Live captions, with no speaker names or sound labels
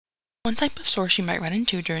One type of source you might run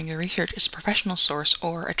into during your research is a professional source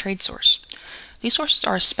or a trade source. These sources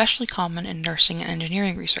are especially common in nursing and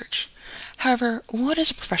engineering research. However, what is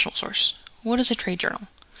a professional source? What is a trade journal?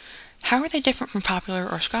 How are they different from popular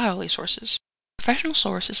or scholarly sources? A professional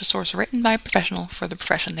source is a source written by a professional for the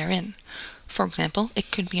profession they're in. For example,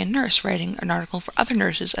 it could be a nurse writing an article for other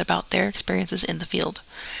nurses about their experiences in the field.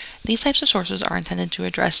 These types of sources are intended to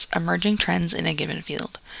address emerging trends in a given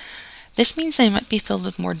field. This means they might be filled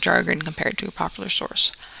with more jargon compared to a popular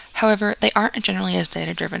source. However, they aren't generally as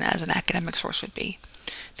data-driven as an academic source would be.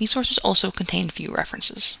 These sources also contain few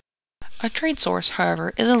references. A trade source,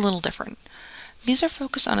 however, is a little different. These are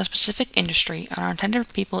focused on a specific industry and are intended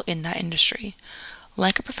for people in that industry.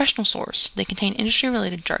 Like a professional source, they contain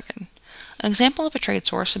industry-related jargon. An example of a trade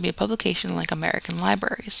source would be a publication like American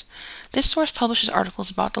Libraries. This source publishes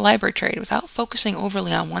articles about the library trade without focusing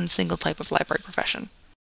overly on one single type of library profession.